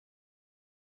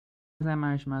I'm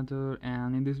Ayush Mathur,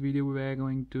 and in this video we are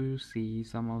going to see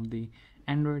some of the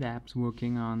Android apps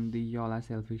working on the Jolla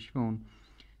Selfish phone.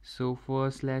 So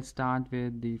first let's start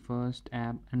with the first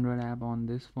Android app on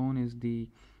this phone is the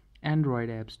Android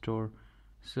App Store.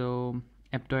 So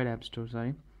Aptoid App Store,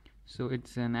 sorry. So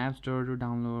it's an app store to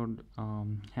download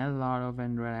hell lot of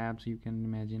Android apps you can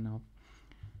imagine of.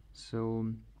 So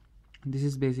this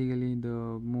is basically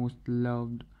the most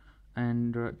loved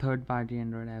and third-party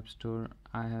Android app store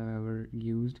I have ever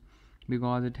used,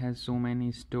 because it has so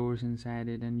many stores inside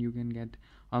it and you can get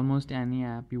almost any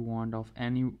app you want of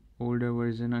any older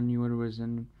version or newer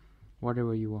version,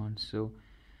 whatever you want. So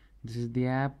this is the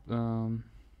app.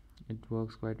 It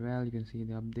works quite well. You can see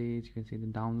the updates, you can see the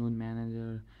download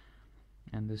manager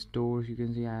and the stores. You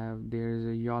can see there is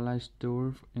a Jolla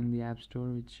store in the app store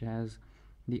which has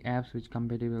the apps which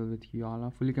compatible with Jolla,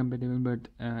 fully compatible, but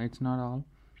it's not all.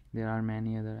 There are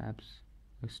many other apps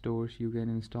stores you can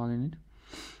install in it.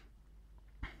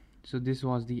 So this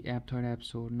was the third app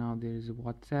store. Now there is a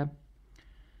WhatsApp.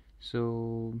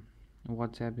 So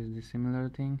WhatsApp is the similar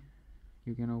thing.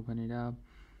 You can open it up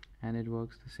and it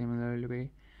works the similar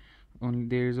way. Only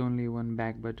there is only one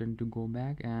back button to go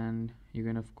back, and you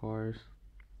can of course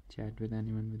chat with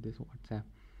anyone with this WhatsApp.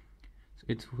 So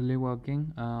it's fully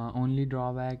working. Only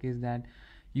drawback is that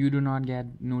you do not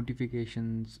get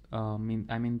notifications. I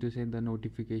mean to say the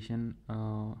notification,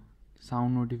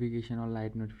 sound notification or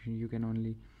light notification. You can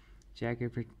only check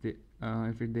if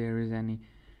there is any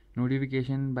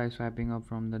notification by swiping up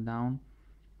from the down.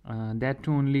 That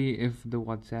only if the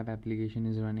WhatsApp application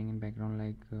is running in background.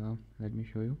 Like let me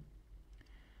show you.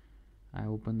 I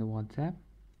open the WhatsApp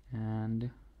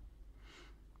and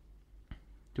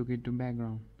took it to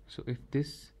background. So if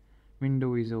this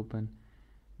window is open,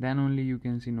 then only you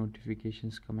can see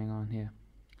notifications coming on here.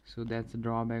 So that's the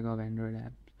drawback of Android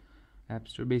app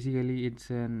store. Basically it's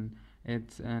an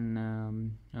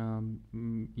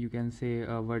you can say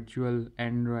a virtual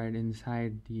Android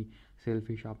inside the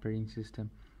Sailfish operating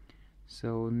system.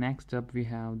 So next up we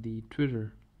have the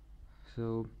Twitter.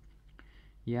 So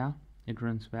yeah, it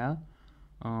runs well.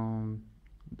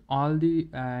 All the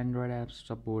Android apps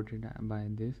supported by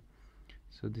this.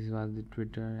 So this was the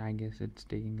Twitter. I guess it's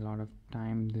taking a lot of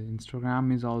time. The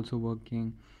Instagram is also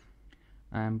working.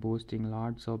 I'm posting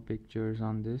lots of pictures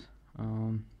on this.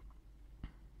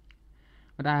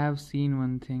 But I have seen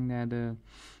one thing that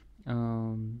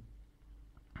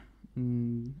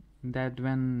that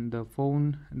when the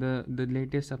phone, the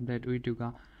latest update we took,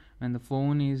 when the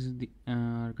phone is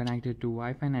connected to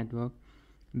Wi-Fi network,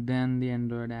 then the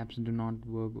Android apps do not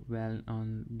work well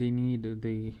on. They need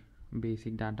the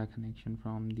basic data connection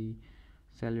from the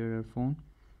cellular phone.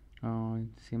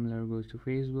 Similar goes to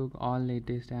Facebook. All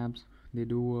latest apps, they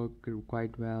do work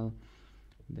quite well.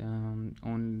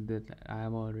 Only that I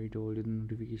have already told you, the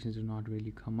notifications do not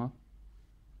really come up.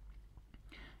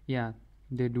 Yeah,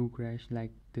 they do crash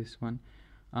like this one.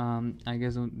 I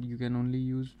guess you can only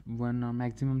use one or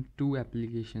maximum two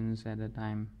applications at a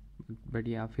time. But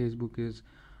yeah, Facebook is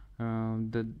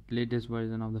the latest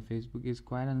version of the Facebook is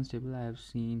quite unstable. I have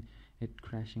seen it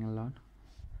crashing a lot.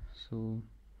 So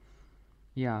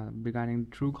yeah, regarding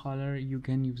Truecaller, you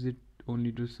can use it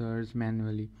only to search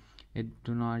manually. It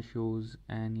do not shows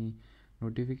any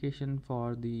notification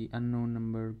for the unknown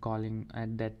number calling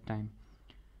at that time.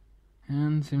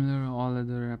 And similar all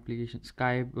other applications.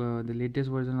 Skype, the latest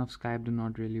version of Skype do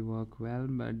not really work well,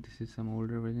 but this is some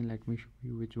older version. Let me show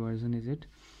you which version is it,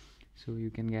 so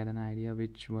you can get an idea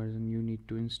which version you need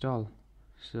to install.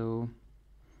 So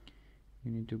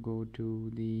you need to go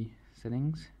to the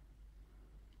settings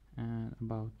and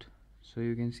about. So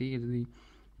you can see it's the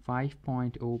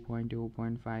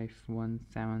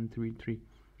 5.0.0.51733.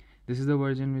 This is the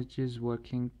version which is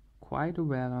working quite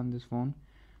well on this phone.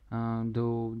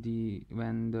 Though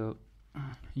when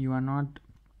you are not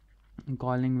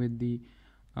calling with the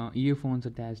earphones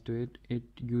attached to it, it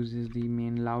uses the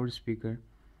main loudspeaker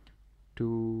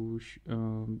to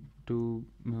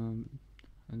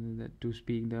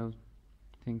speak the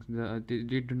things.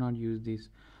 They do not use this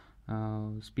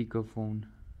speaker phone.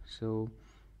 So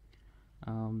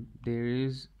there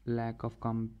is lack of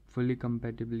fully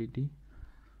compatibility.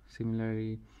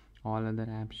 Similarly, all other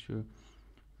apps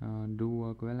do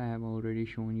work well. I have already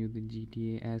shown you the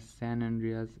GTA San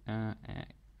Andreas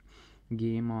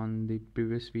game on the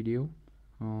previous video.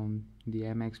 The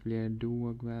MX player do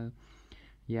work well.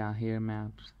 Yeah, here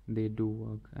maps, they do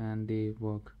work and they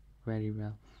work very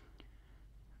well.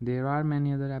 There are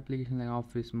many other applications like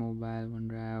Office Mobile,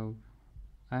 OneDrive.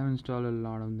 I have installed a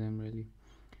lot of them really,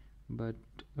 but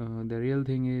the real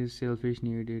thing is Sailfish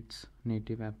needs its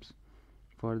native apps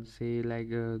for say like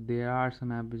there are some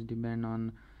apps which depend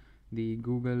on the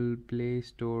Google Play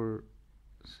Store.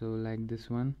 So like this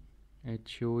one, it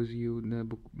shows you the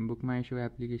book my show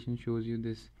application shows you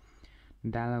this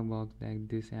dialog box like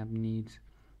this app needs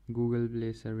Google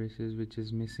Play services which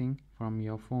is missing from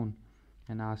your phone,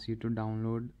 and asks you to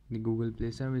download the Google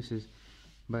Play services,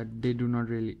 but it do not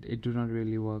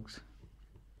really works.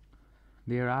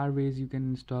 There are ways you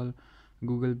can install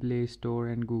Google Play Store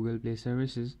and Google Play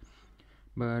services,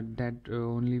 but that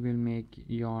only will make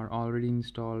your already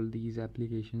installed these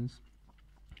applications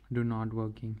do not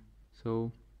working.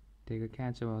 So take a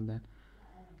catch about that.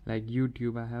 Like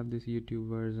YouTube, I have this YouTube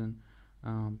version.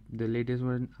 The latest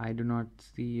one, I do not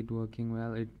see it working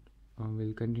well. It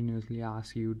will continuously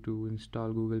ask you to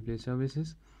install Google Play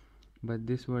services, but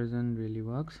this version really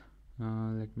works.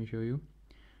 Let me show you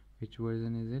which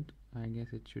version is it. I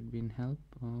guess it should be in help.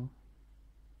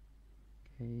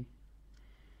 Okay,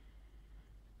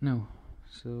 no,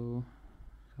 so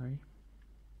sorry,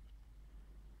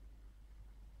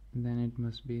 then it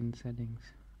must be in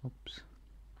settings. Oops,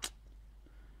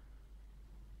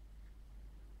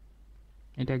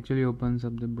 it actually opens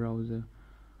up the browser.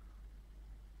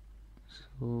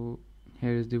 So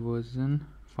here is the version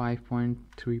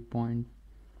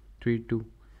 5.3.32.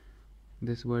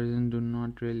 this version do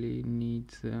not really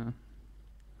needs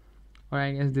or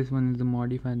I guess this one is the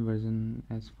modified version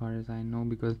as far as I know,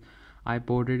 because I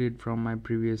ported it from my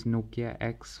previous Nokia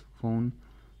X phone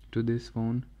to this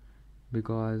phone,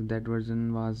 because that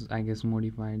version was I guess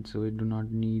modified, so it do not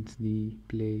needs the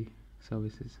play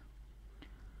services.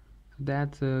 So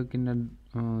that's a kind of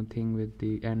thing with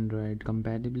the Android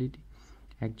compatibility.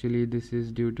 Actually this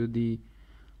is due to the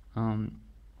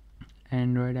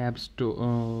Android App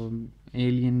Store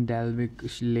alien Dalvik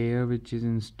layer which is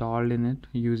installed in it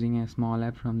using a small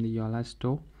app from the Jolla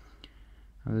store.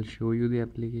 I will show you the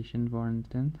application. For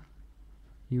instance,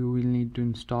 you will need to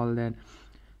install that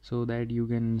so that you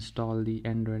can install the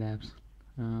Android apps.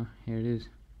 Here it is,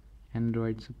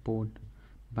 Android support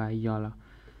by Jolla.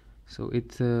 So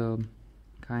it's a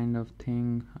kind of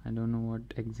thing, I don't know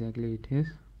what exactly it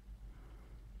is,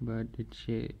 but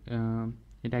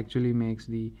it actually makes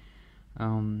the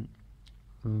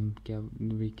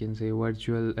we can say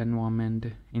virtual environment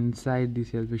inside the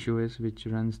sailfishOS which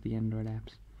runs the Android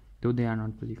apps, though they are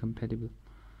not fully compatible.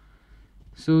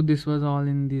 So this was all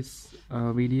in this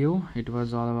video. It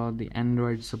was all about the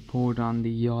Android support on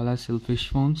the Jolla sailfish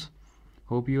phones.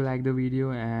 Hope you like the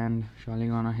video, and surely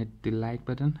gonna hit the like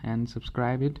button and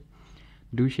subscribe it.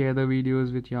 Do share the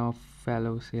videos with your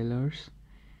fellow sailors,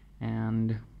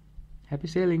 and happy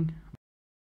sailing.